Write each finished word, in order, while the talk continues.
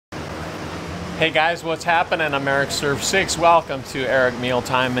Hey guys, what's happening? I'm Eric Serve 6. Welcome to Eric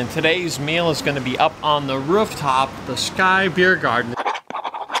Mealtime, and today's meal is going to be up on the rooftop, the Sky Beer Garden.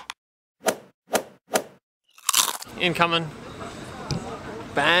 Incoming.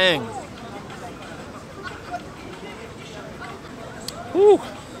 Bang. Whew.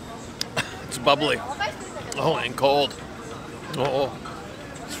 It's bubbly. Oh, and cold. Oh,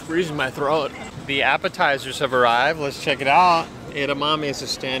 it's freezing my throat. The appetizers have arrived. Let's check it out. Edamame is a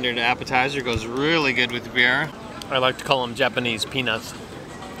standard appetizer. Goes really good with beer. I like to call them Japanese peanuts.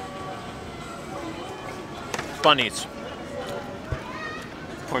 Bunnies.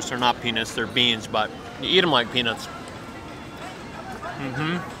 Of course, they're not peanuts. They're beans, but you eat them like peanuts.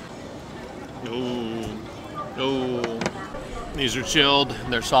 Ooh. These are chilled.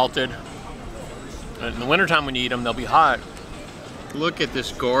 They're salted. In the wintertime when you eat them, they'll be hot. Look at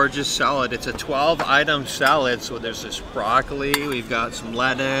this gorgeous salad. It's a 12-item salad. So there's this broccoli. We've got some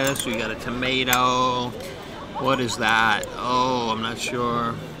lettuce. We got a tomato. What is that? Oh, I'm not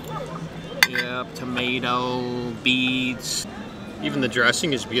sure. Yep, tomato, beets. Even the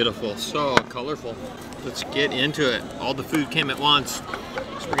dressing is beautiful. So colorful. Let's get into it. All the food came at once.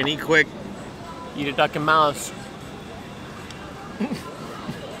 So we're gonna eat quick. Eat a duck and mouse.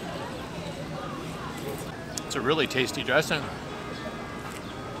 It's a really tasty dressing.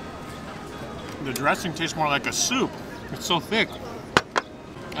 The dressing tastes more like a soup. It's so thick.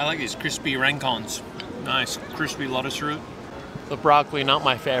 I like these crispy rencones. Nice crispy lettuce root. The broccoli, not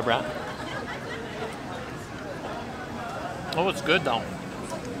my favorite. Oh, it's good though.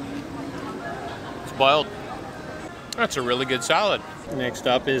 It's boiled. That's a really good salad. Next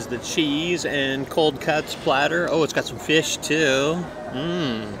up is the cheese and cold cuts platter. Oh, it's got some fish too.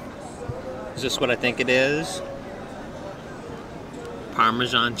 Is this what I think it is?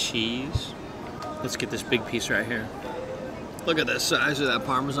 Parmesan cheese. Let's get this big piece right here. Look at the size of that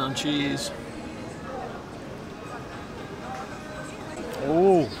Parmesan cheese.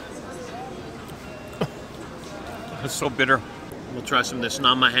 Oh, that's so bitter. We'll try some of this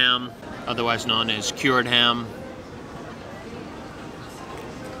Nama ham, otherwise known as cured ham.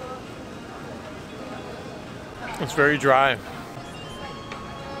 It's very dry.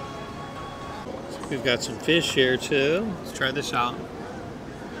 We've got some fish here too. Let's try this out.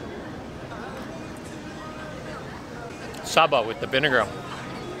 Saba with the vinegar.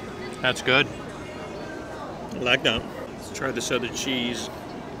 That's good. I like that. Let's try this other cheese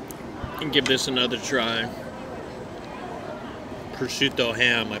and give this another try. Prosciutto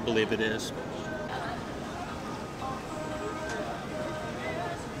ham, I believe it is.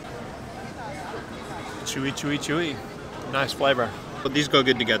 Chewy, chewy, chewy. Nice flavor. But these go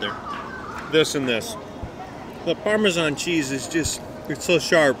good together. This and this. The Parmesan cheese is just, it's so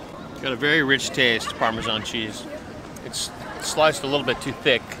sharp. It's got a very rich taste, Parmesan cheese. It's sliced a little bit too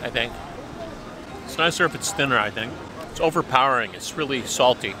thick, I think. It's nicer if it's thinner, I think. It's overpowering. It's really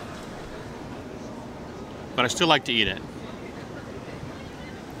salty. But I still like to eat it.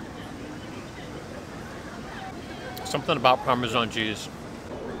 Something about Parmesan cheese.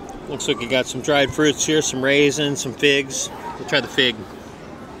 Looks like you got some dried fruits here, some raisins, some figs. We'll try the fig.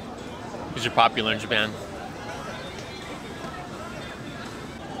 These are popular in Japan.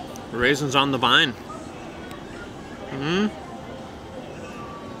 Raisins on the vine.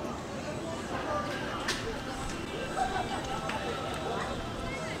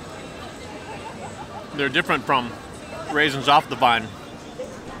 They're different from raisins off the vine.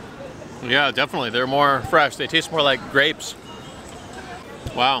 Yeah, definitely. They're more fresh. They taste more like grapes.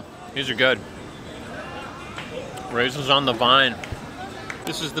 Wow, these are good. Raisins on the vine.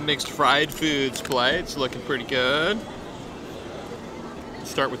 This is the mixed fried foods plate. It's looking pretty good.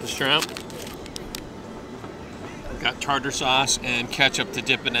 Start with the shrimp. Got tartar sauce and ketchup to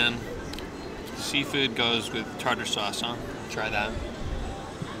dip it in. Seafood goes with tartar sauce, huh? Try that.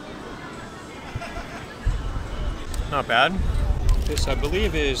 Not bad. This, I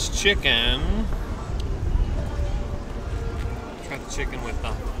believe, is chicken. Try the chicken with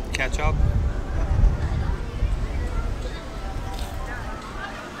the ketchup.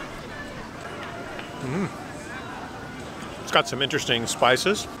 It's got some interesting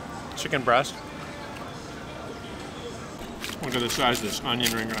spices. Chicken breast. Look at the size of this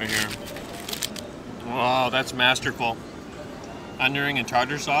onion ring right here. Wow, that's masterful. Onion ring and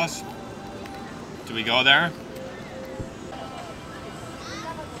tartar sauce. Do we go there?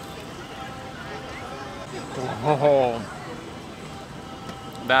 Oh,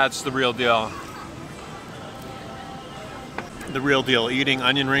 that's the real deal. The real deal, eating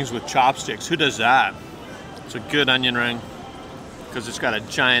onion rings with chopsticks. Who does that? It's a good onion ring because it's got a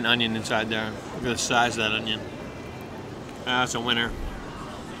giant onion inside there. Look at the size of that onion. That's a winner.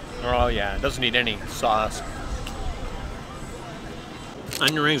 Oh yeah, it doesn't need any sauce.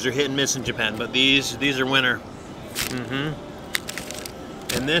 Onion rings are hit and miss in Japan, but these are winner.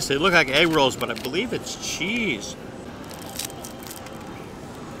 And this, they look like egg rolls, but I believe it's cheese.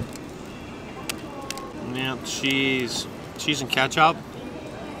 Yeah, cheese. Cheese and ketchup.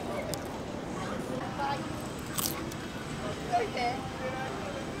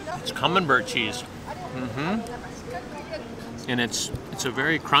 It's camembert cheese. And it's a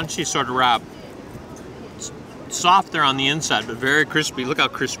very crunchy sort of wrap. It's soft there on the inside, but very crispy. Look how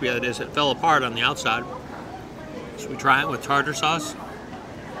crispy it is. It fell apart on the outside. Should we try it with tartar sauce?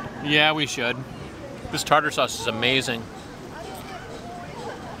 Yeah, we should. This tartar sauce is amazing.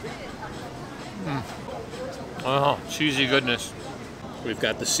 Oh, cheesy goodness. We've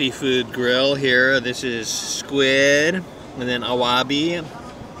got the seafood grill here. This is squid, and then awabi,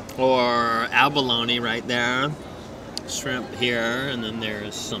 or abalone right there. Shrimp here, and then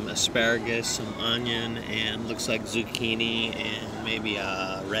there's some asparagus, some onion, and looks like zucchini, and maybe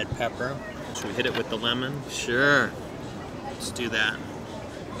a red pepper. Should we hit it with the lemon? Sure. Let's do that.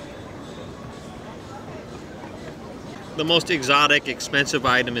 The most exotic, expensive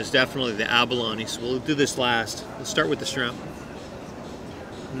item is definitely the abalone, so we'll do this last. Let's start with the shrimp.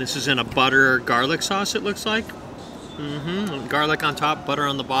 And this is in a butter garlic sauce, it looks like. Garlic on top, butter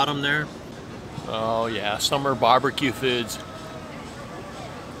on the bottom there. Oh yeah, summer barbecue foods.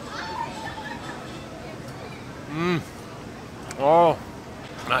 Oh,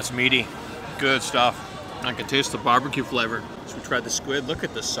 that's meaty. Good stuff. I can taste the barbecue flavor. So we tried the squid. Look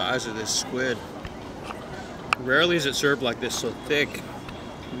at the size of this squid. Rarely is it served like this, so thick,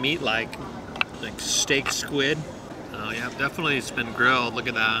 meat-like, like steak squid. Oh yeah, definitely it's been grilled. Look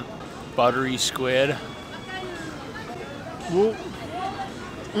at that. Buttery squid. Whoa.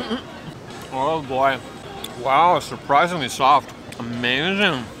 Oh boy. Wow, surprisingly soft.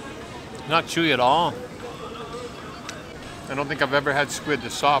 Amazing. Not chewy at all. I don't think I've ever had squid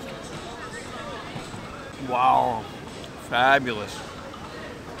this soft. Wow. Fabulous.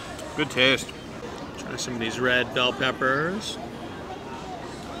 Good taste. Try some of these red bell peppers.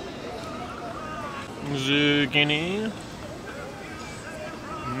 Zucchini.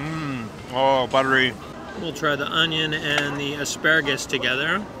 Oh, buttery. We'll try the onion and the asparagus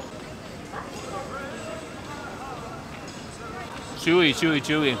together. Chewy, chewy,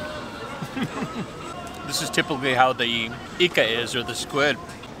 chewy. This is typically how the ika is, or the squid.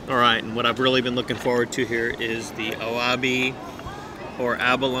 All right, and what I've really been looking forward to here is the awabi, or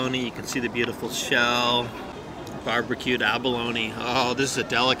abalone. You can see the beautiful shell. Barbecued abalone. Oh, this is a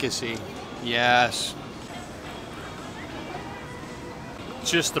delicacy. Yes.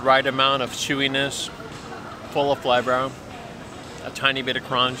 Just the right amount of chewiness, full of flavor, a tiny bit of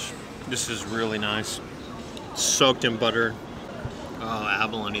crunch. This is really nice. Soaked in butter. Oh,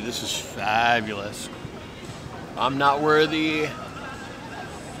 abalone, this is fabulous. I'm not worthy.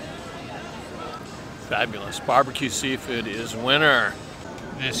 Fabulous. Barbecue seafood is winner.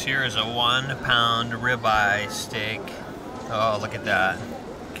 This here is a 1 pound ribeye steak. Oh, look at that.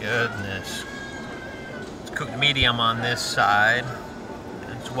 Goodness. It's cooked medium on this side.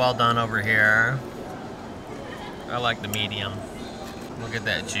 It's well done over here. I like the medium. Look at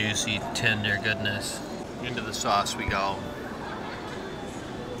that juicy, tender goodness. Into the sauce we go.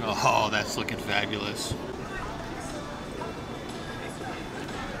 Oh, that's looking fabulous.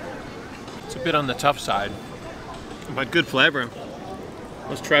 It's a bit on the tough side, but good flavor.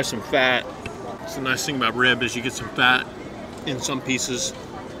 Let's try some fat. It's the nice thing about rib is you get some fat in some pieces.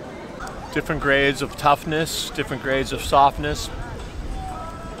 Different grades of toughness, different grades of softness.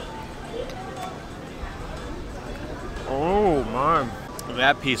 Oh my,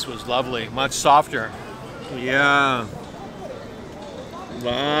 that piece was lovely, much softer. Yeah.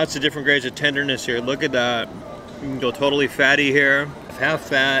 Lots of different grades of tenderness here. Look at that. You can go totally fatty here. Half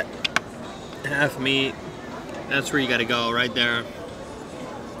fat, half meat. That's where you gotta go, right there.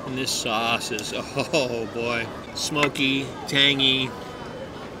 And this sauce is, oh boy. Smoky, tangy.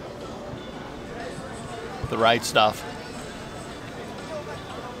 The right stuff.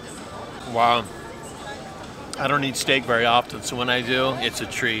 Wow. I don't eat steak very often, so when I do, it's a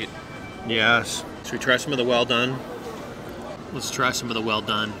treat. Yes. Should we try some of the well done? Let's try some of the well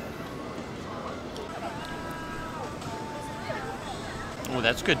done. Oh,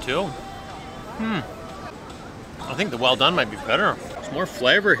 that's good too. I think the well done might be better. There's more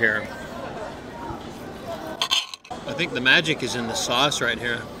flavor here. I think the magic is in the sauce right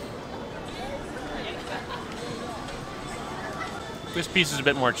here. This piece is a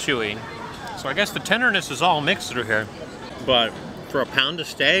bit more chewy. So I guess the tenderness is all mixed through here. But for a pound of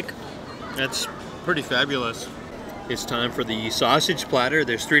steak, that's pretty fabulous. It's time for the sausage platter.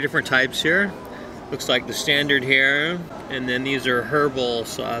 There's 3 different types here. Looks like the standard here, and then these are herbal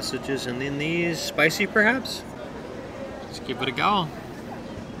sausages, and then these spicy perhaps? Let's give it a go.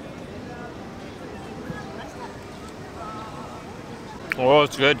 Oh,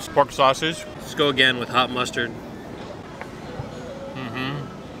 it's good. It's pork sausage. Let's go again with hot mustard.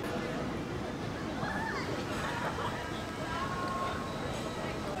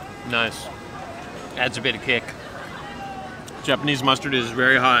 Nice. Adds a bit of kick. Japanese mustard is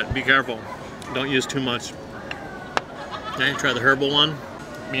very hot. Be careful. Don't use too much. Okay, try the herbal one.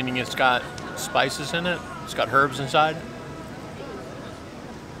 Meaning it's got spices in it. It's got herbs inside.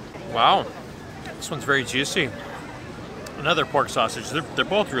 Wow. This one's very juicy. Another pork sausage. They're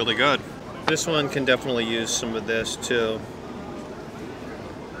both really good. This one can definitely use some of this too.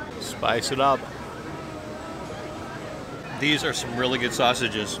 Spice it up. These are some really good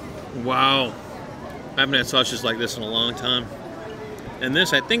sausages. Wow. I haven't had sausages like this in a long time. And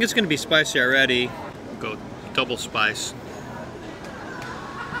this, I think it's going to be spicy already. Go double spice.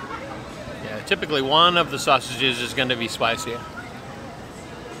 Yeah, typically one of the sausages is going to be spicy. A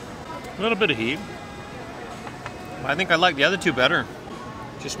little bit of heat. I think I like the other 2 better.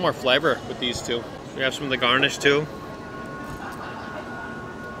 Just more flavor with these 2. We have some of the garnish too.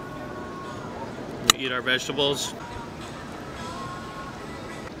 We eat our vegetables.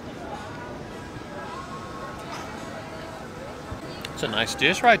 It's a nice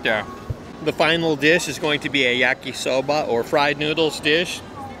dish right there. The final dish is going to be a yakisoba or fried noodles dish.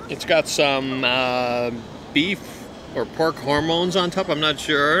 It's got some beef or pork hormones on top, I'm not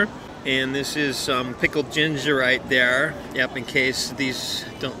sure. And this is some pickled ginger right there. Yep, in case these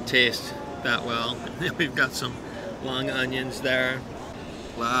don't taste that well. We've got some long onions there.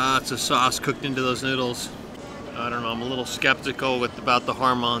 Lots of sauce cooked into those noodles. I don't know, I'm a little skeptical about the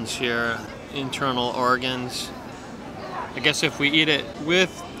hormones here. Internal organs. I guess if we eat it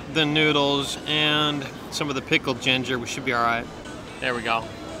with the noodles and some of the pickled ginger, we should be all right. There we go.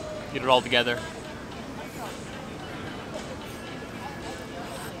 Get it all together.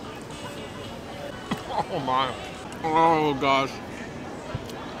 Oh my. Oh gosh.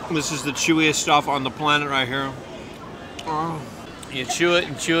 This is the chewiest stuff on the planet right here. Oh. You chew it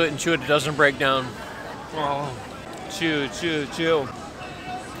and chew it and chew it, it doesn't break down. Oh. Chew, chew, chew.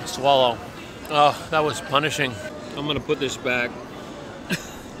 Swallow. Oh, that was punishing. I'm gonna put this back.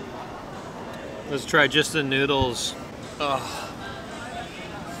 Let's try just the noodles. Oh.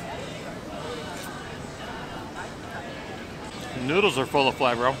 Noodles are full of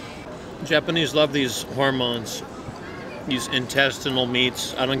flavor. Japanese love these hormones, these intestinal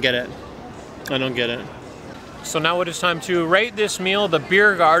meats. I don't get it. I don't get it. So now it is time to rate this meal. The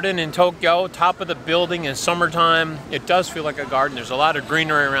beer garden in Tokyo, top of the building in summertime. It does feel like a garden. There's a lot of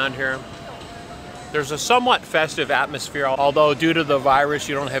greenery around here. There's a somewhat festive atmosphere, although due to the virus,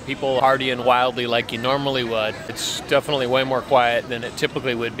 you don't have people partying wildly like you normally would. It's definitely way more quiet than it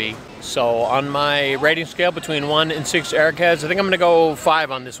typically would be. So on my rating scale between 1 and 6 airheads, I think I'm gonna go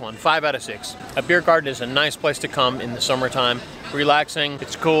 5 on this one, 5 out of 6. A beer garden is a nice place to come in the summertime. Relaxing,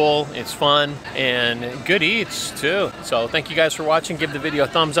 it's cool, it's fun, and good eats too. So thank you guys for watching. Give the video a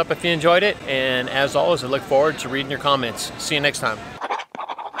thumbs up if you enjoyed it. And as always, I look forward to reading your comments. See you next time.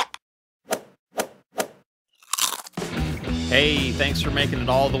 Hey, thanks for making it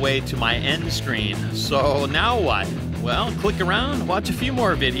all the way to my end screen. So now what? Well, click around, watch a few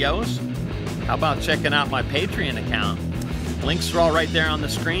more videos. How about checking out my Patreon account? Links are all right there on the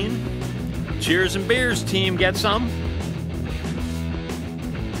screen. Cheers and beers, team, get some?